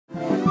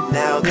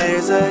Well,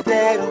 there's a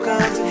dad who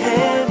comes in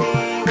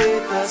handy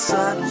with a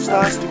son who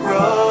starts to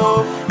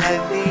grow,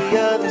 and the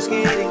other's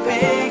getting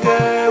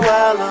bigger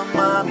while a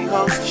mommy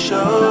hosts the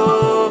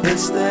show.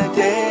 It's the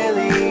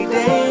Daily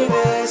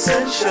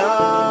Davidson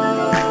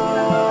Show.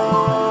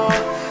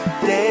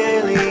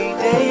 Daily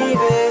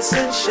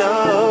Davidson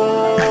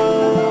Show.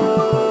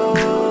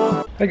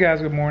 Hey guys,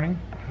 good morning.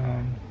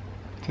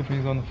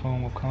 Tiffany's on the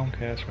phone with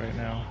Comcast right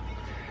now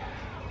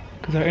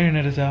because our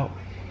internet is out.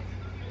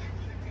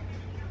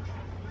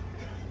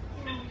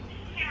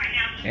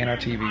 And our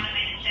TV.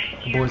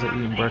 The boys are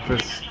eating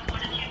breakfast.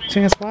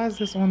 Chance, why is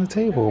this on the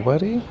table,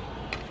 buddy?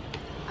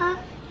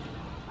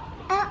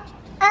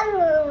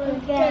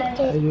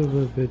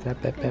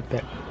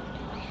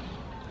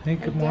 Hey,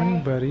 good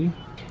morning, buddy.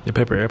 Your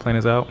paper airplane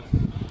is out?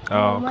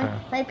 Oh, okay.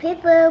 My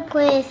paper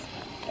airplane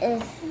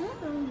is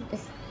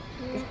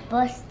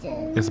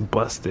busted. It's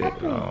busted.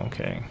 Oh,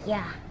 okay.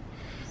 Yeah.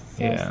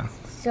 Yeah.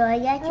 So I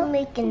got to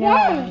make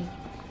another one.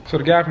 So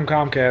the guy from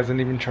Comcast didn't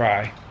even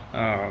try.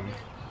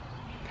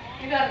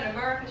 You got an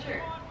America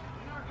shirt.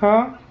 Huh?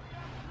 Are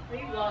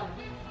you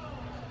vlogging?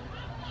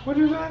 What'd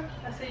you say?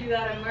 I said you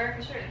got an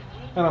America shirt.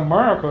 An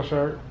America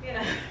shirt?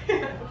 Yeah.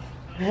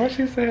 What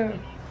she said?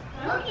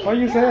 Why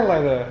you say it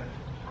like that?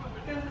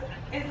 Because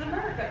it's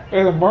America.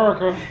 It's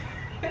America.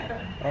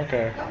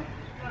 Okay.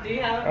 Do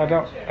you have I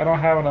don't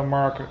have an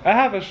America. I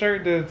have a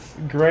shirt that's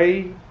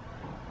gray,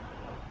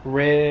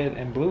 red,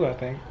 and blue, I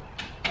think.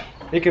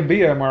 It can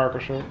be an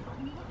America shirt.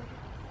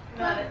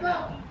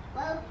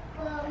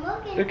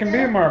 It can be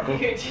a America.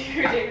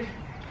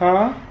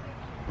 Huh?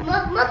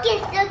 Monkey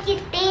silk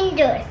is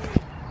dangerous.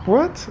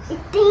 What?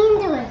 It's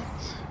dangerous.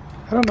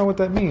 I don't know what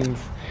that means.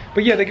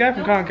 But yeah, the guy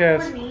from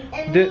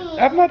Comcast did.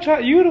 I'm not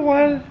trying. You the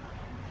one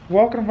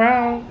walking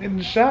around in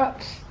the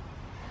shots.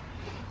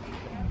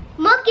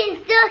 Monkey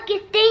silk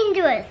is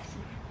dangerous.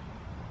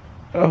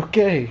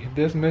 Okay,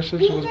 this mission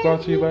was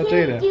brought to you by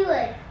Jada. Do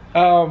it.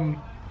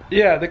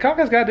 Yeah, the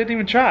Comcast guy didn't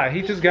even try.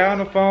 He just got on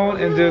the phone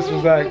and just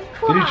was like,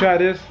 "Did you try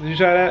this? Did you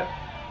try that?"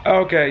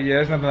 Okay, yeah,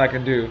 there's nothing I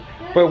can do.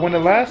 But when the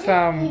last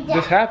time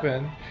this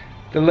happened,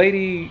 the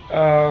lady,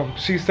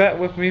 she sat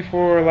with me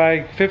for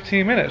like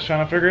 15 minutes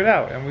trying to figure it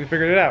out, and we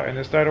figured it out, and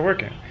it started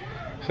working.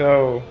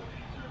 So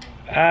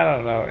I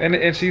don't know,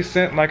 and she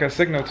sent like a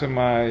signal to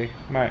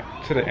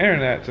to the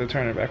internet to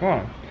turn it back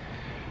on.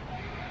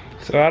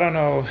 So I don't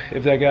know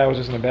if that guy was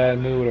just in a bad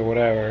mood or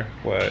whatever,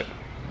 but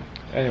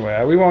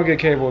anyway, we won't get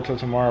cable until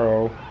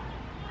tomorrow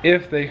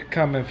if they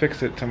come and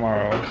fix it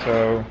tomorrow.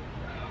 So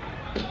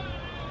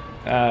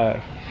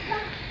I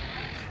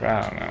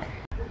don't know.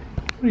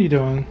 What are you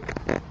doing?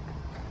 I'm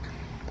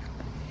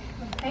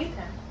painting.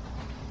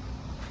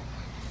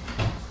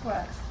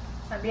 What?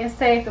 I'm being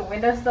safe. The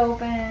window's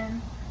open.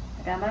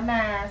 I got my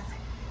mask.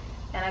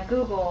 And I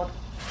Googled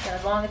that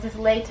as long as it's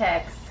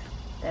latex,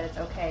 that it's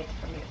okay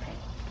for me to paint.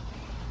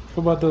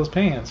 What about those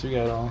pants you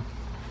got on?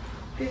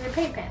 These are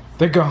paint pants.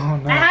 They're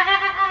gone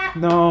now.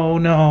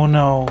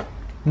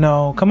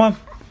 No. Come on.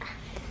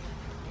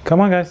 Come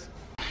on, guys.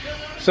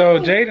 So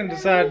Jaden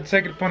decided to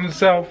take it upon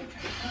himself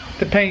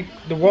to paint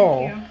the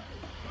wall.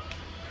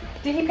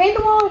 Did he paint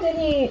the wall or did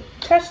he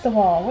touch the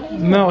wall? What did he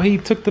do? No, he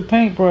took the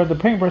paintbrush. The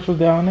paintbrush was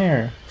down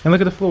there. And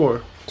look at the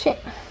floor. Shit.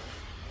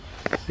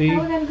 See? How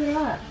are we gonna do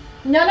that?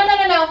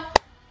 No.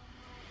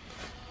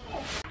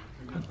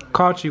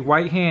 Caught you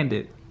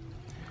white-handed.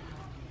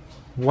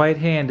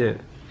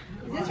 White-handed.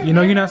 You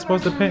know you're not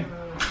supposed to paint.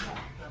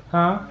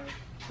 Huh?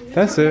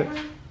 That's it.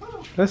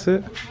 That's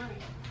it.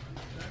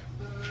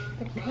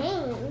 The paint.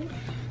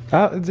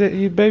 Baby,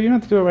 you don't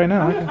have to do it right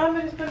now. I'm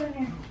gonna just put it in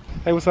here.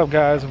 Hey, what's up,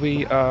 guys?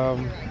 We are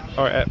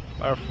at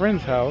our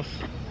friend's house.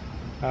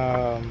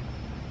 There's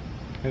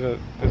a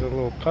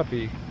little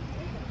puppy.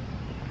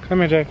 Come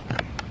here, Jay.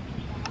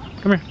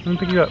 Come here. Let me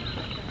pick you up.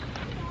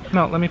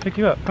 No, let me pick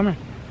you up. Come here.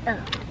 Oh.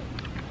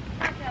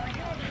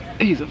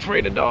 He's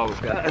afraid of dogs,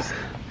 guys.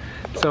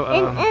 So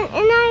And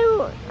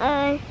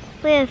I live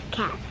with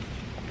cats.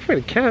 Afraid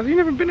of cats? You've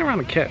never been around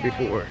a cat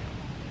before.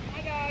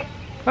 Hi guys.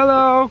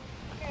 Hello.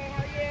 Hey,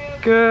 how are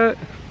you? Good.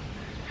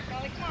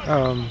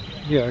 Come.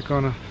 Yeah,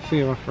 gonna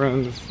see my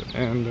friends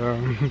and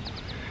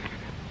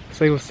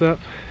say what's up,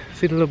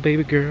 see the little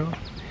baby girl,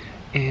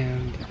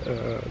 and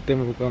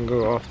then we're gonna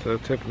go off to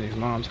Tiffany's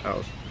mom's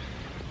house.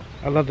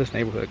 I love this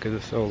neighborhood because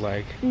it's so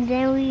like. And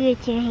then we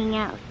get to hang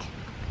out.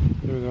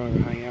 We're gonna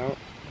go hang out.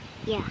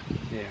 Yeah.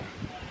 Yeah.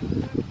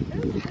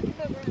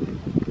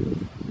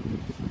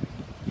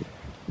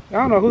 I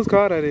don't know whose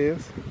car that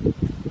is.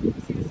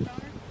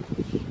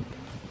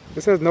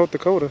 It says North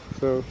Dakota,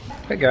 so.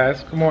 Hey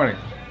guys, good morning.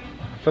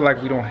 I feel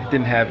like we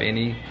didn't have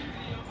any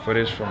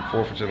footage from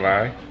 4th of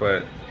July,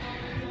 but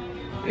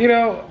you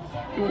know,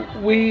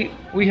 we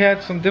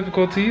had some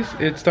difficulties.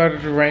 It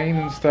started to rain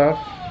and stuff,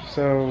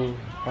 so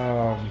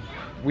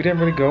we didn't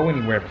really go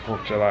anywhere for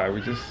 4th of July.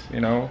 We just,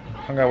 you know,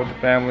 hung out with the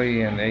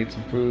family and ate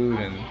some food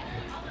and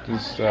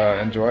just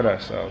enjoyed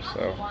ourselves.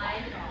 So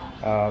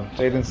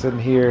Jaden's sitting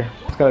here.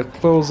 He's got his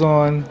clothes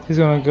on. He's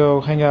gonna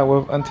go hang out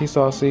with Auntie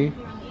Saucy,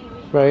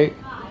 right?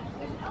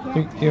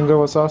 You gonna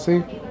go with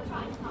Saucy?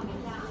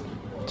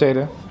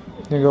 Jada,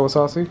 you gonna go with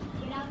Saucy?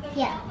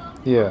 Yeah.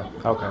 Yeah,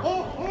 okay. And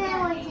I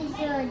want to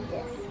show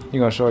this. You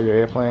gonna show your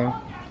airplane?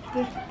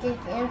 This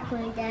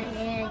airplane that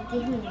Nana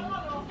gave me.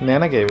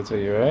 Nana gave it to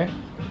you, right?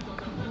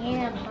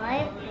 Nana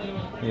bought it for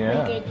me.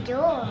 Yeah. With the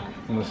door.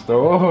 In the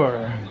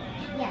store.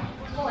 Yeah.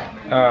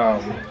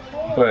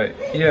 But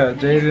yeah,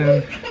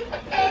 Jaden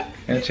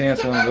and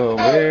Chance gonna go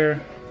where?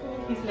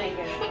 He's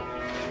naked.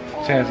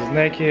 Chance is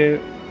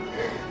naked.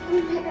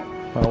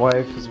 My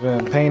wife has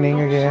been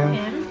painting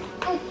again.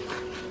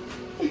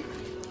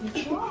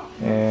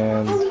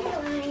 And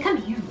Come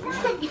here.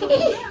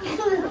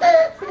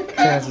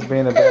 Chance is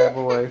being a bad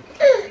boy.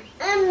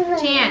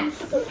 Chance.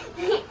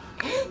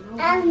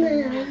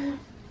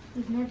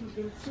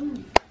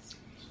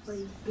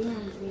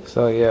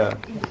 So yeah.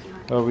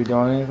 Are we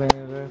doing anything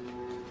today?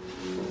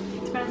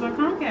 Depends on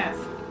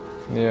Comcast.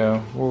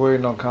 Yeah, we're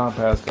waiting on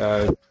Compass,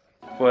 guys.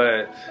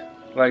 But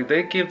like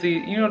they give they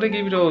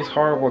give you those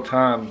horrible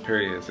time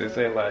periods. They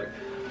say like,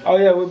 oh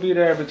yeah, we'll be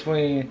there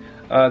between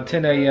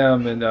 10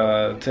 a.m.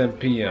 and 10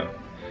 p.m.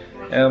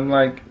 And I'm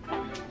like,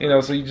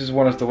 so you just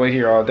want us to wait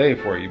here all day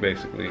for you,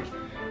 basically.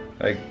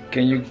 Like,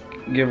 can you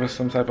give us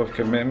some type of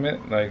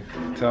commitment? Like,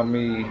 tell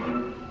me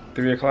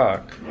 3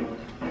 o'clock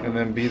and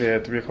then be there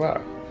at 3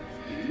 o'clock.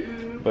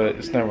 But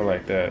it's never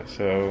like that.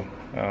 So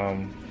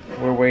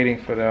we're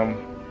waiting for them.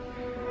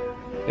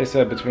 They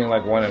said between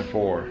like 1 and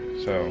 4.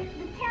 So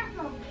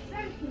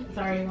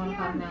Sorry, you want to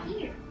call now.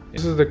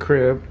 this is the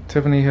crib.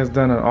 Tiffany has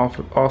done an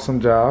awesome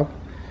job.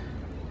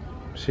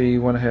 She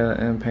went ahead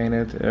and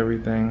painted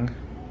everything.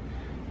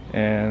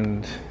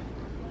 And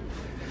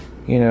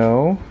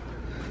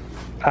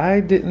I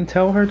didn't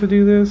tell her to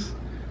do this.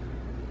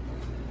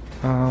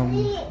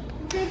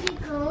 Did you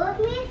go with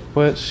me?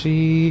 But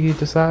she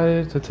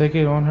decided to take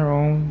it on her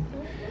own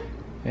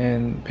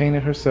and paint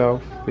it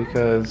herself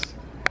because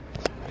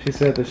she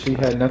said that she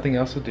had nothing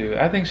else to do.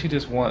 I think she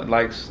just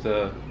likes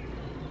the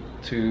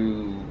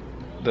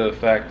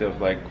fact of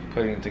like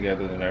putting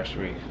together the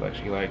nursery. Like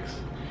she likes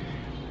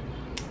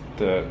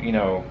the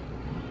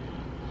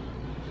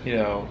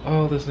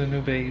oh, this is a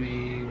new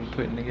baby, we're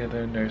putting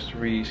together a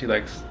nursery. She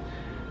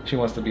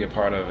wants to be a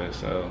part of it.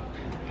 So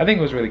I think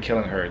it was really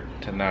killing her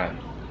to not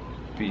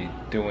be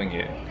doing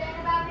it.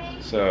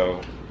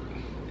 So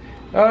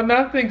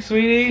nothing,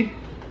 sweetie.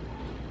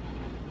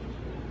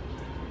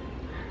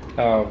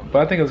 But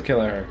I think it was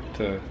killing her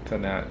to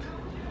not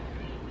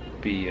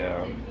be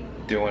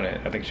doing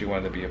it. I think she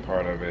wanted to be a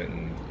part of it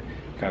and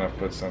kind of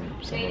put some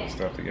of the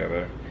stuff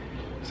together.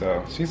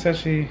 So she said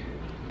she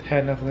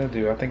had nothing to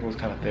do. I think it was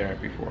kind of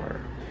therapy for her,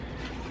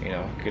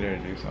 get her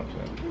to do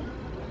something.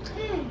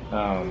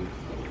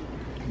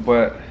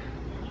 But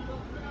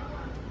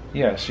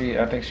yeah, I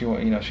think she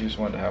she just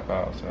wanted to help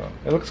out. So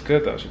it looks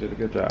good though. She did a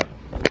good job.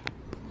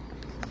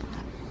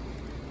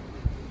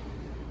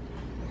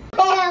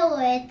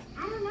 Parrot.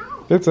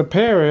 It's a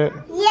parrot.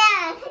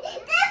 Yeah,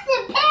 that's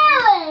a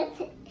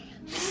parrot.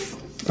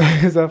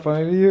 Is that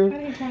funny to you? How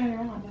do you turn it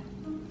around?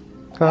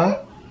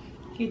 Huh?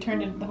 You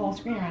turned the whole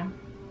screen around.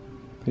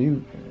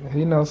 He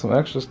knows some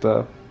extra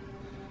stuff.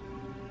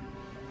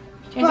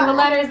 Chancy, what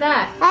letter is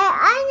that?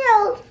 I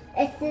know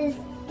it's this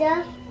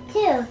stuff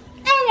too.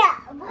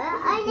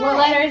 I know. What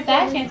letter is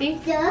that, Chancy?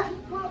 Stuff.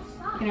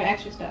 You know,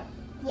 extra stuff.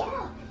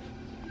 Yeah.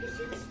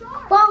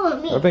 Follow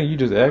me. I think you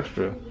just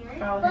extra.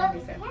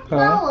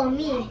 Follow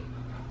me.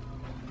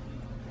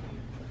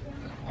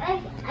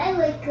 I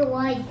like to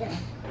ride them.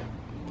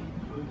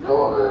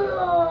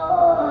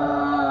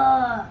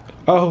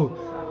 Oh,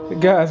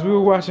 guys, we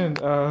were watching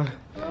the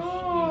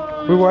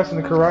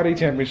karate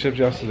championships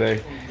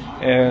yesterday,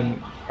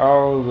 and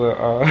all the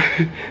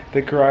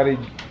the karate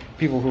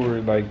people who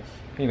were like,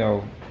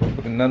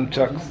 with the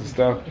nunchucks and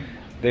stuff,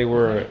 they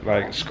were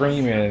like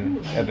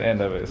screaming at the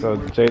end of it. So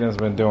Jaden's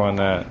been doing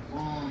that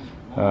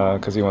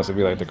because he wants to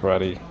be like the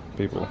karate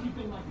people.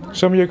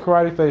 Show me your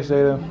karate face,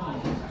 Jaden.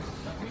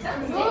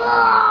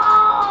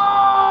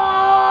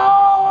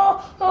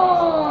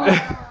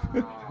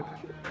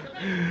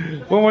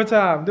 One more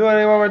time. Do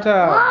it one more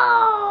time.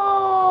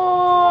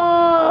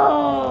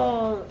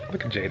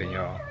 Look at Jaden,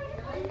 y'all.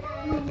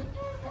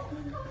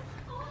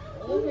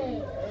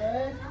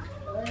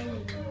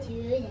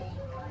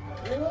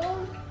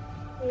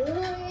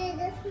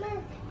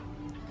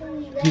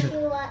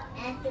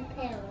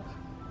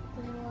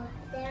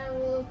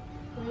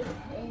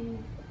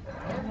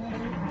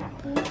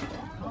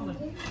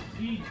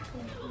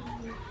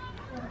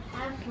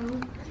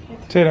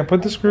 Jaden,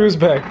 put the screws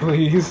back,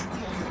 please.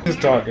 He's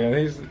talking.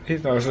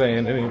 He's not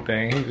saying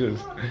anything. He's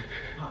just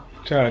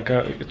trying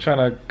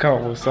to come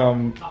up with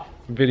some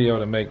video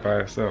to make by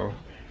himself.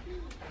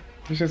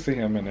 You should see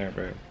him in there,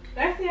 babe.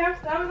 I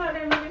was out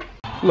there moving.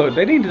 Look,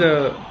 they need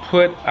to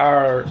put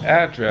our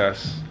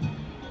address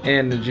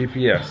in the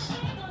GPS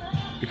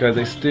because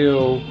they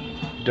still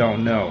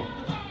don't know.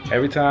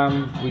 Every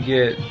time we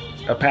get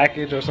a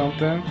package or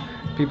something,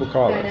 people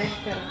call us.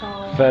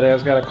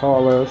 FedEx gotta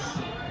call us.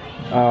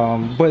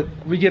 But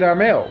we get our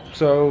mail,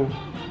 so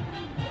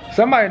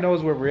somebody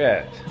knows where we're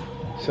at.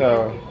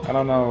 So I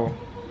don't know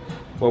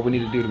what we need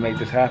to do to make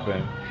this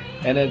happen.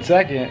 And then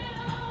second,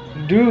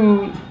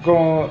 dude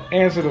gonna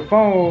answer the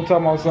phone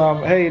talking about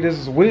something, hey, this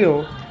is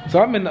Will.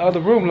 So I'm in the other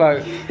room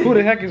like, who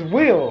the heck is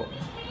Will?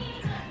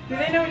 Do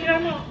they know what you're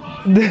talking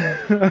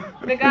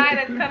about? The guy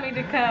that's coming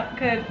to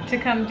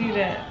come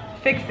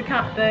fix the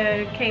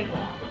cable.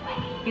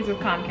 He's with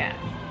Comcast.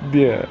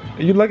 Yeah.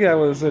 You lucky I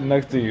was sitting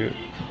next to you.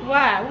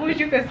 Why? What was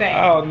you gonna say?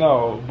 I don't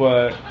know,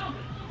 but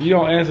you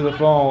don't answer the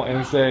phone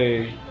and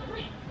say,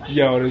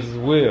 yo, this is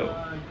Will.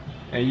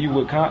 And you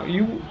would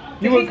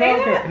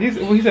Comcast.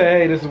 He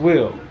said, hey, this is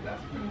Will.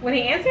 When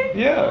he answered?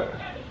 Yeah.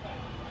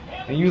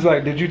 And you was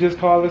like, did you just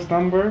call this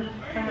number?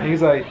 And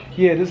he's like,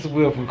 yeah, this is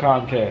Will from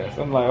Comcast.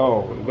 I'm like,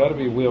 oh, it better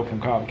be Will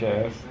from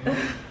Comcast.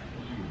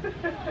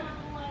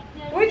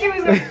 What you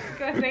was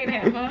gonna say to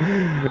him,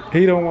 huh?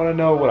 He don't want to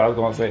know what I was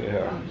gonna say to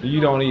him. You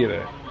don't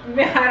either.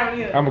 I don't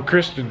either. I'm a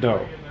Christian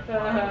though.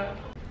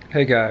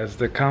 Hey guys,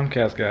 the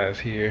Comcast guy is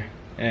here,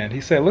 and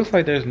he said it looks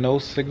like there's no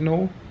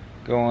signal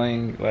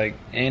going like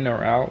in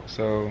or out.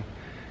 So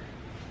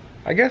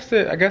I guess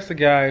the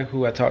guy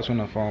who I talked to on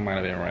the phone might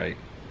have been right.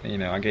 You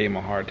know, I gave him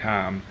a hard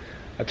time.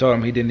 I told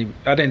him I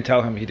didn't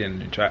tell him he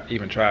didn't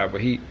even try,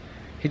 but he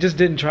just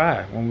didn't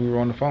try when we were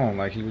on the phone.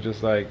 Like he was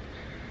just like,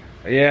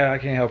 yeah, I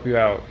can't help you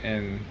out,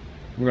 and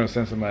we're gonna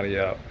send somebody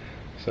out.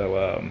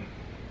 So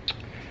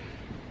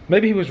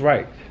maybe he was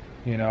right,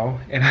 you know.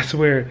 And that's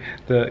where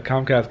the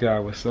Comcast guy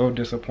was so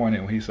disappointed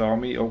when he saw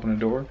me open the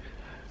door,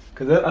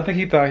 because I think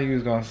he thought he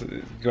was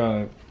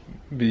gonna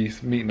be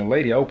meeting a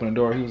lady. I opened the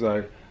door. He was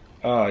like,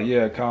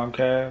 yeah,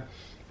 Comcast.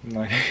 I'm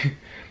like,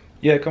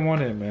 yeah, come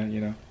on in, man.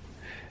 You know.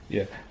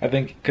 Yeah, I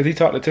think because he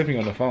talked to Tiffany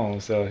on the phone,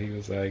 so he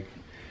was like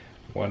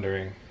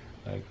wondering,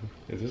 like,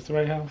 is this the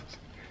right house?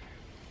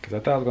 Because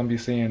I thought I was gonna be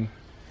seeing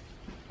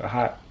a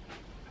hot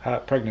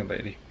pregnant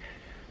lady.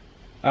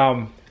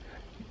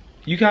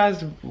 You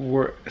guys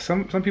were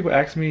some people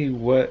asked me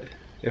what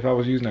if I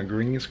was using a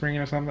green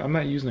screen or something. I'm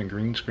not using a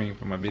green screen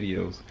for my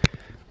videos.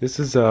 This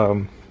is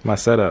my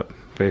setup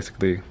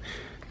basically.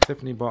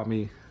 Tiffany bought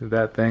me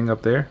that thing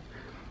up there,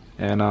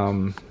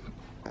 and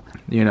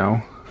you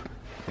know,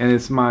 and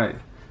it's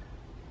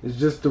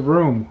just the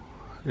room.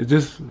 It's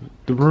just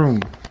the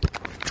room.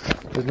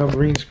 There's no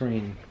green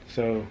screen,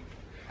 so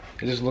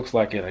it just looks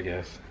like it, I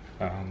guess.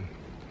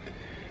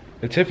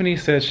 Tiffany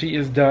says she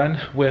is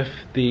done with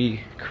the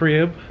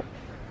crib.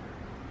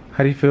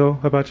 How do you feel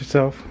about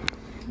yourself?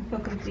 I feel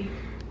complete.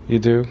 You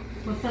do?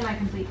 Well,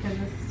 semi-complete because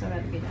this is still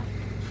got to be done.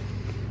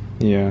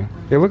 Yeah.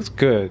 It looks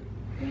good.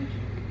 Thank you.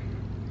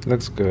 It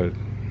looks good.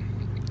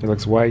 It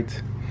looks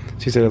white.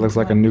 She said it looks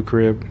like a new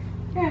crib.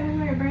 Yeah, it looks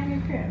like a brand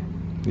new crib.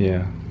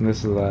 Yeah, and this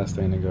is the last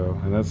thing to go,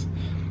 and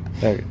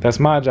that's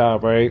my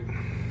job, right?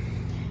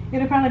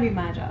 It'll probably be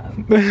my job.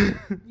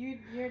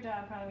 Your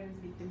job probably is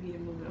to be to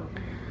move it over.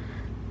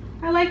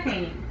 I like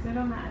painting, so it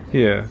don't matter.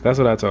 Yeah, that's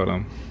what I told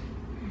him.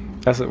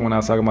 That's when I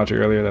was talking about you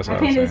earlier. That's what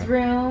I was saying. I painted this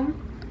room.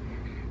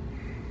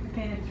 I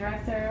painted the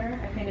dresser.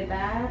 I painted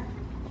that.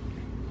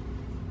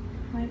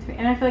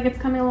 And I feel like it's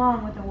coming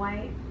along with the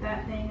white,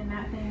 that thing, and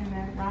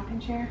the rocking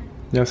chair.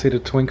 Y'all see the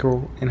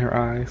twinkle in her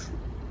eyes?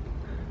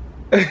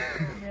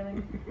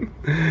 Really?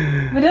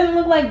 But doesn't it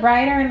look like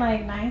brighter and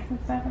like nice and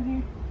stuff in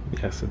here?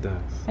 Yes, it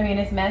does. I mean,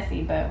 it's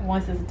messy, but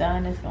once it's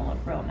done, it's gonna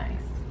look real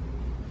nice.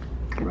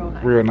 Real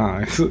nice. Real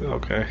nice.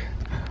 Okay.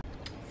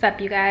 What's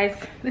up, you guys?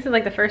 This is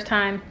like the first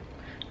time.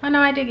 Oh no,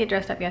 I did get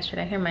dressed up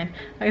yesterday. Never mind.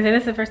 Like I said,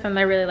 this is the first time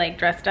I really like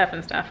dressed up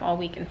and stuff all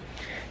weekend,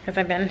 because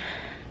I've been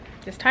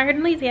just tired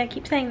and lazy. I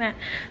keep saying that.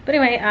 But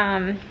anyway,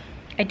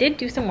 I did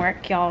do some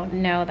work. Y'all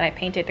know that I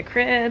painted the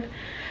crib.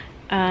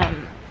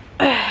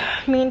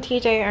 Me and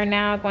TJ are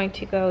now going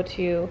to go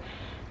to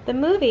the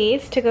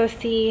movies to go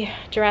see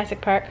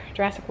Jurassic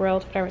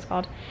World, whatever it's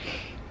called.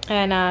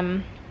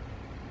 And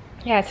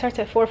yeah, it starts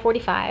at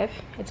 4:45.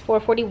 It's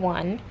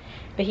 4:41,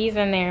 but he's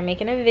in there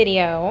making a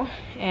video,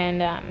 and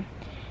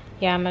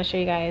yeah, I'm gonna tell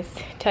you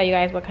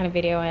guys what kind of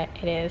video it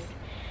is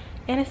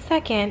in a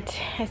second,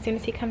 as soon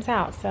as he comes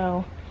out.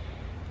 So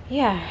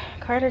yeah,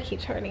 Carter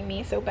keeps hurting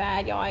me so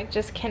bad, y'all. I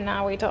just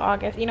cannot wait till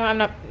August. You know, I'm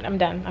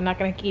done. I'm not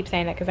gonna keep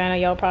saying that because I know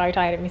y'all probably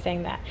tired of me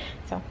saying that.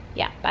 So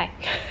yeah, bye.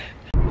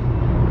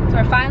 So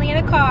we're finally in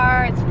the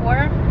car. It's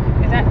 4,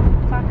 is that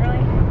clock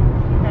early?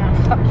 No,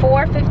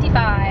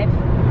 4:55.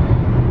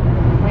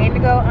 Waiting to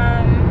go,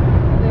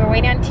 we were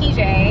waiting on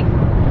TJ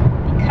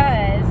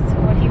because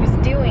what he was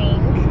doing,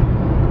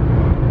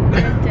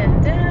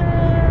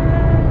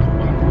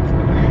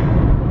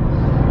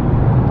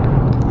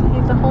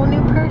 he's a whole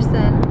new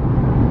person.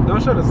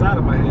 Don't show the side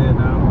of my head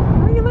now.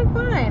 Oh, you look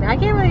fine. I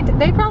can't really,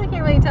 they probably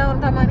can't really tell what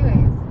I'm talking about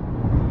anyways.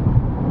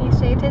 He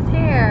shaved his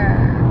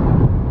hair.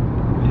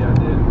 Yeah, I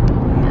did.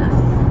 Yes.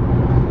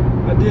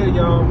 I did,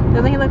 y'all.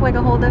 Doesn't he look like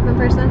a whole different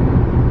person?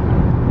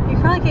 You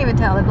probably can't even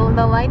tell.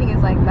 The lighting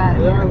is like bad.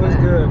 Yeah, it looks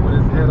good, but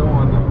it's head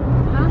on though.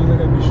 Huh? If you look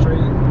at me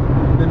straight,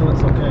 then it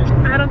looks okay.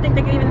 I don't think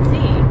they can even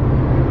see.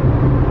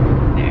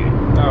 There.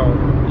 Oh,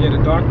 yeah, the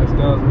darkness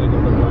does make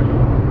it look like here.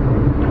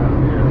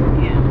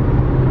 Yeah.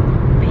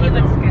 But he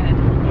looks good.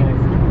 He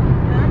looks good.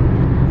 Huh?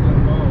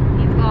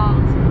 He's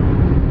bald.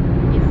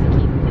 He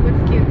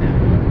looks cute though.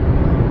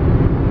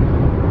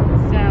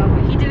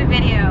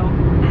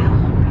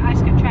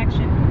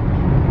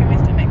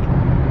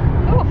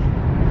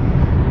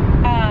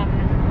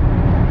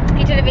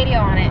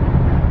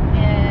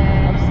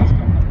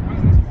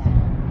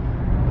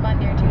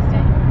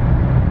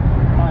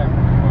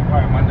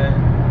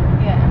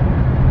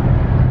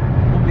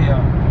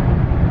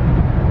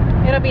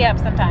 be up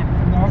sometime.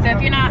 No, so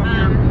if you're not,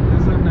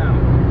 it's up now.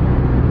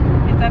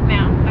 it's up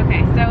now.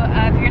 Okay, so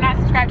if you're not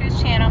subscribed to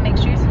his channel, make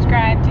sure you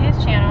subscribe to his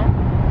channel.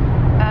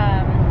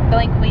 The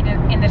link will be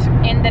in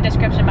the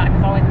description box.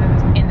 It's always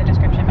in the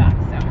description box.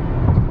 So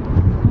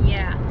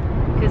yeah,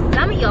 because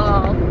some of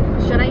y'all,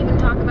 should I even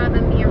talk about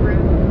them being rude?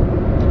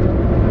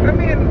 I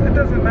mean, it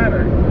doesn't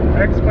matter.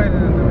 I explained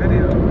it in the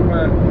video,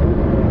 but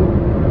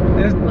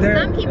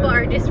some people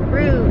are just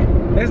rude.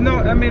 There's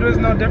no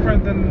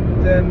different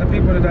than the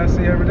people that I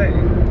see every day.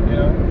 You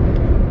know,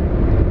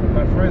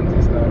 my friends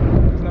and stuff.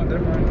 It's no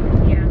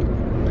different. Yeah.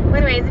 Well,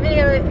 anyways, the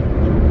video.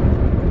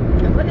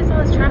 What is all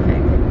this traffic?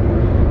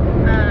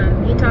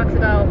 You talk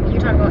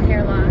about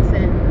hair loss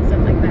and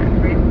stuff like that,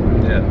 right?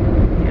 Yeah.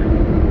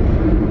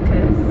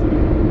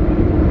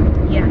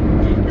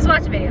 Yeah. Just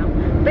watch the video.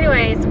 But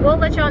anyways, we'll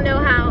let y'all know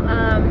how.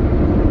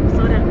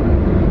 Slow down.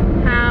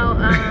 How.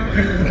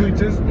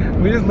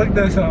 we just looked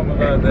at something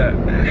about that.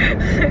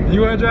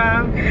 You wanna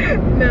drive?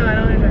 No, I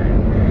don't wanna drive.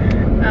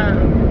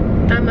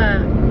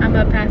 I'm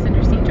a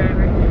passenger seat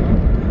driver.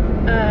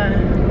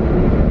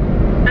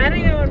 I don't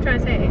even know what I'm trying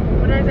to say.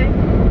 What did I say?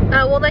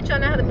 We'll let y'all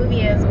know how the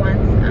movie is once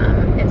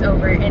it's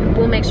over, and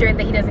we'll make sure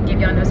that he doesn't give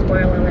y'all no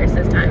spoiler alerts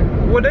this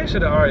time. Well, they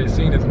should have already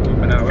seen this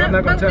movie now. I'm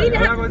not gonna tell you.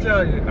 I'm not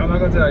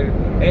gonna tell you.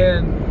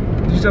 And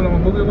did you tell them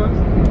what movie it was?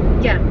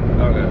 Yeah.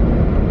 Okay.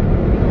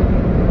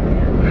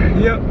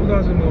 Yep, we're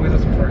going to the movies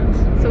with some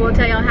friends. So we'll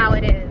tell y'all how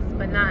it is,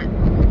 but not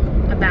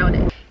about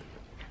it.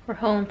 We're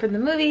home from the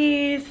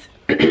movies.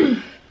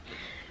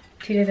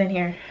 Tita's in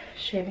here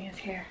shaving his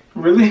hair.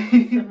 Really?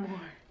 Some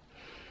more.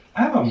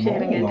 I have a mole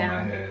Shaving it on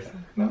down. my head.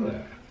 Know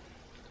that.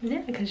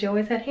 Yeah, because you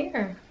always had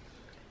hair.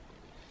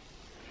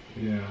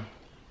 Yeah.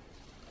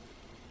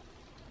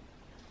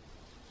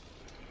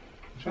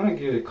 I'm trying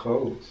to get it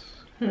close.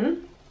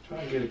 Hmm?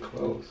 Trying to get it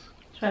close.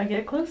 Trying to get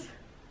it close?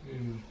 Yeah.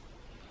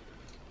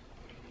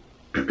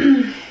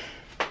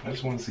 I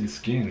just want to see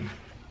skin.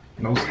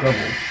 No stubble.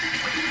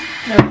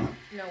 No.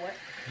 No what?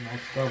 No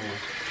stubble.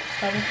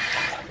 Stubble?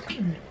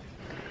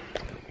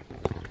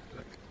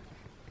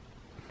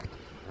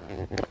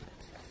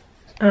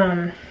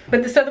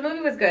 So the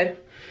movie was good.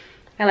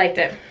 I liked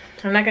it.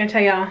 I'm not gonna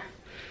tell y'all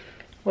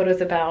what it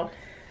was about,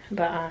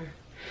 but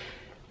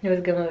it was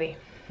a good movie.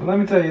 Well, let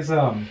me tell you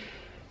something.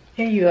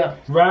 Here you go.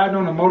 Riding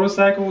on a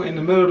motorcycle in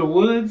the middle of the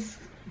woods.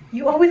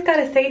 You always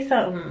gotta say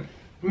something.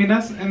 I mean,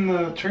 that's in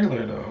the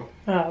trailer though.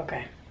 Oh,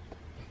 okay.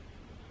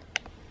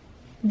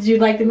 Did you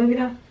like the movie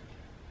though?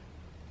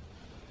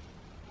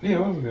 Yeah,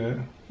 it was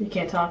good. You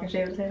can't talk and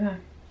shave at the same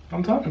time.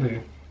 I'm talking to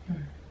you.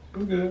 It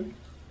was good.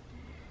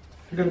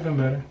 It could have been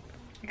better.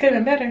 It could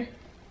have been better.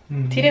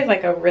 Mm-hmm. Tita's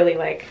like a really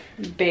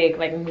big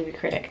movie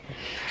critic.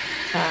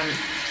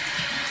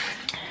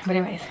 But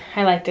anyways,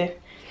 I liked it.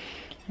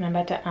 And I'm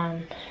about to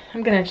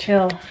I'm gonna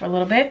chill for a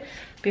little bit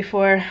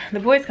before the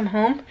boys come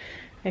home.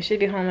 They should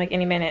be home like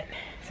any minute.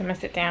 So I'm gonna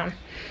sit down,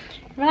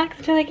 relax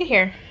until they get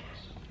here.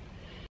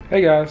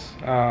 Hey guys,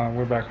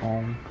 we're back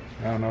home.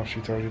 I don't know if she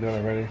told you that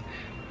already.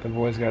 The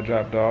boys got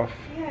dropped off.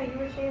 Yeah, you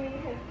were shaving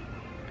your head.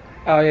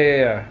 Oh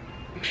yeah.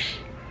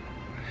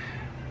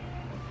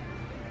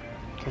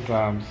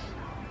 Sometimes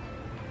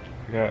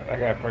I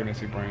got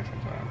pregnancy brain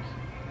sometimes.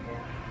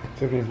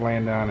 Tiffany's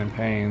laying down in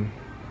pain.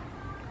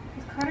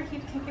 This Carter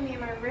keeps kicking me in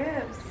my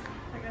ribs.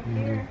 Like up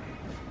here.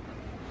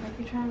 Like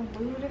you're trying to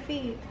glue the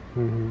feet.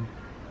 Mm-hmm.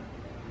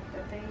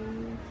 But they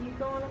keep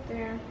going up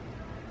there.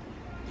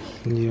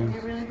 Yeah.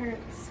 It really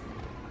hurts.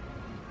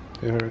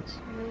 It hurts.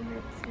 It really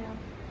hurts,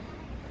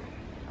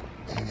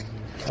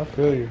 yeah. I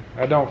feel you.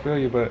 I don't feel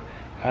you, but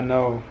I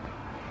know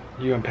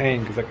you're in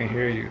pain because I can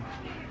hear you.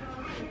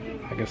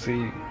 I can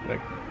see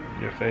like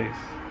your face.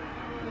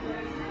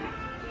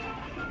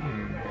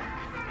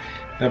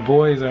 The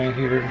boys are in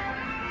here.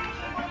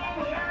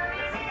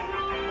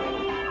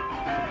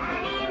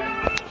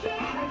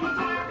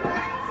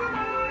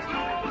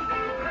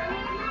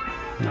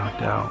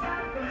 Knocked out.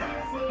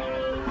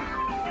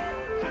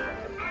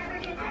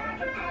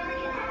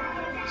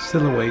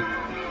 Still awake.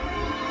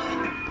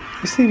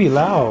 This TV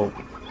loud.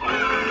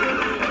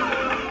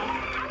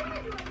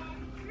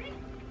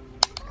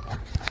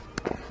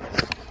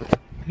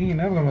 He ain't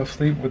never gonna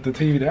sleep with the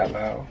TV that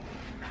loud.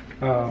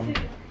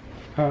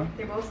 Huh?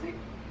 They both sleep?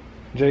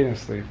 Jaden's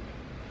sleep.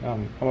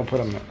 I'm gonna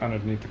put him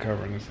underneath the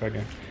cover in a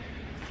second.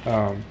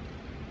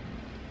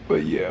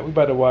 But yeah, we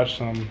about to watch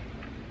some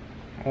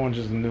Orange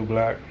is the New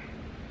Black.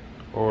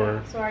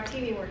 Or so our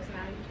TV works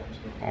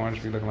now.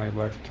 Orange be looking like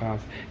black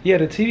sometimes. Yeah,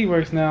 the TV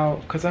works now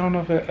because I don't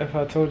know if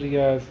I told you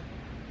guys.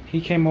 He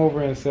came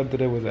over and said that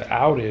there was an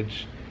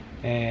outage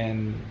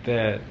and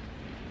that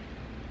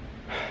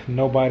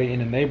nobody in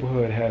the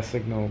neighborhood has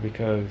signal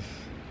because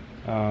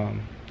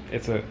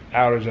it's an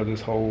outage of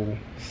this whole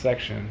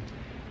section.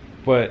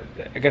 But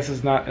I guess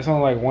it's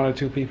only like 1 or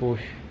 2 people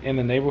in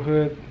the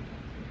neighborhood,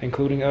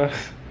 including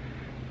us,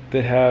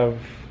 that have,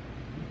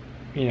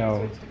 you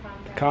know,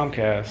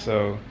 Comcast.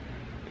 So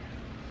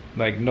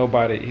like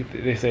nobody,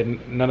 they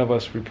said none of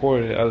us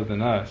reported it other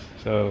than us,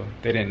 so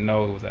they didn't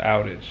know it was an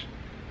outage.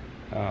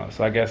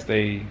 So I guess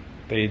they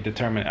they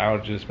determine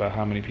outages by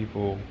how many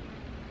people,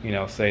 you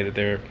know, say that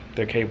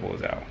their cable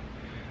is out.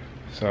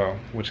 So,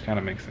 which kind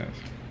of makes sense.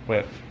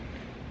 But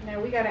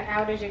now we got an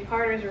outage in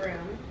Carter's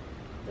room.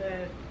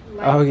 The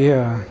light oh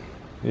yeah,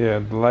 yeah,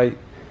 the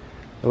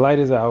light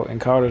is out in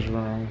Carter's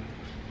room.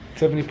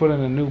 Tiffany put in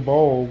a new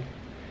bulb,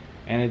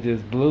 and it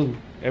just blew.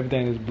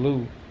 Everything is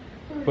blue,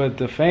 but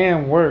the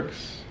fan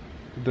works.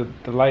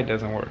 The light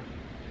doesn't work.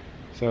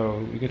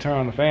 So you can turn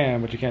on the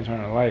fan, but you can't turn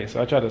on the light.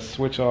 So I tried to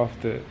switch off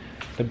the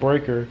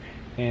breaker,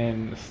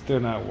 and it's still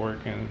not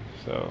working.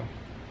 So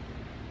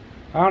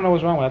I don't know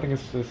what's wrong with it. I think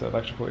it's just an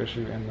electrical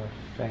issue in the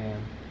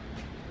fan,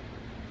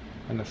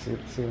 in the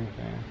ceiling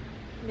fan.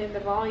 Then the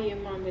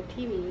volume on the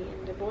TV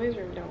in the boys'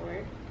 room don't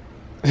work.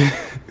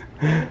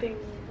 Everything's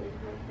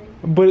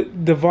working.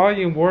 But the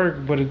volume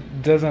worked, but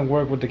it doesn't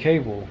work with the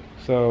cable.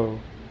 So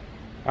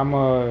I'm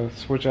gonna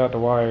switch out the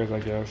wires, I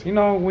guess. You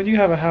know, when you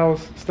have a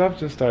house, stuff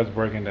just starts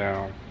breaking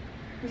down.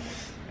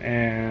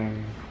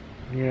 And,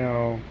 you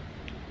know,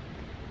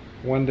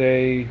 one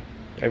day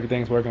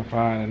everything's working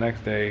fine, the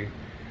next day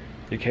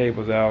your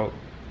cable's out,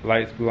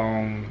 lights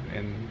blown,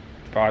 and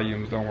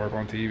volumes don't work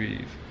on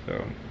TVs.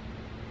 So,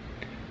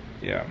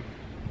 yeah.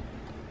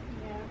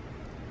 Yeah.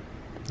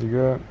 You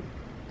good?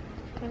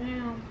 For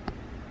now.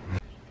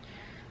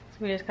 So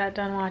we just got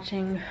done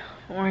watching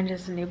Orange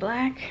is the New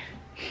Black.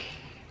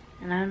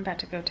 And I'm about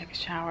to go take a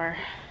shower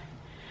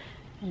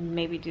and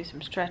maybe do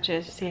some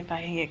stretches, see if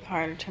I can get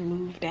Carter to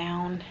move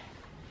down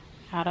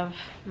out of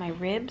my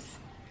ribs.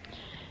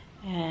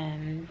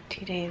 And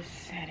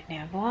TJ's editing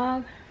a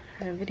vlog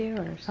or a video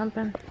or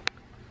something.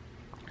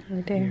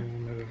 Right there.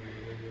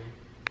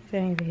 He's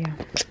editing a video.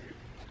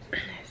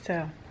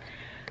 So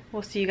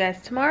we'll see you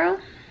guys tomorrow.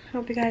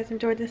 Hope you guys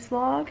enjoyed this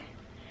vlog.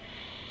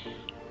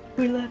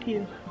 We love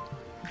you.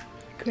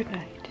 Good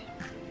night.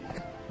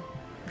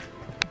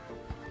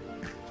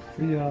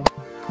 See y'all.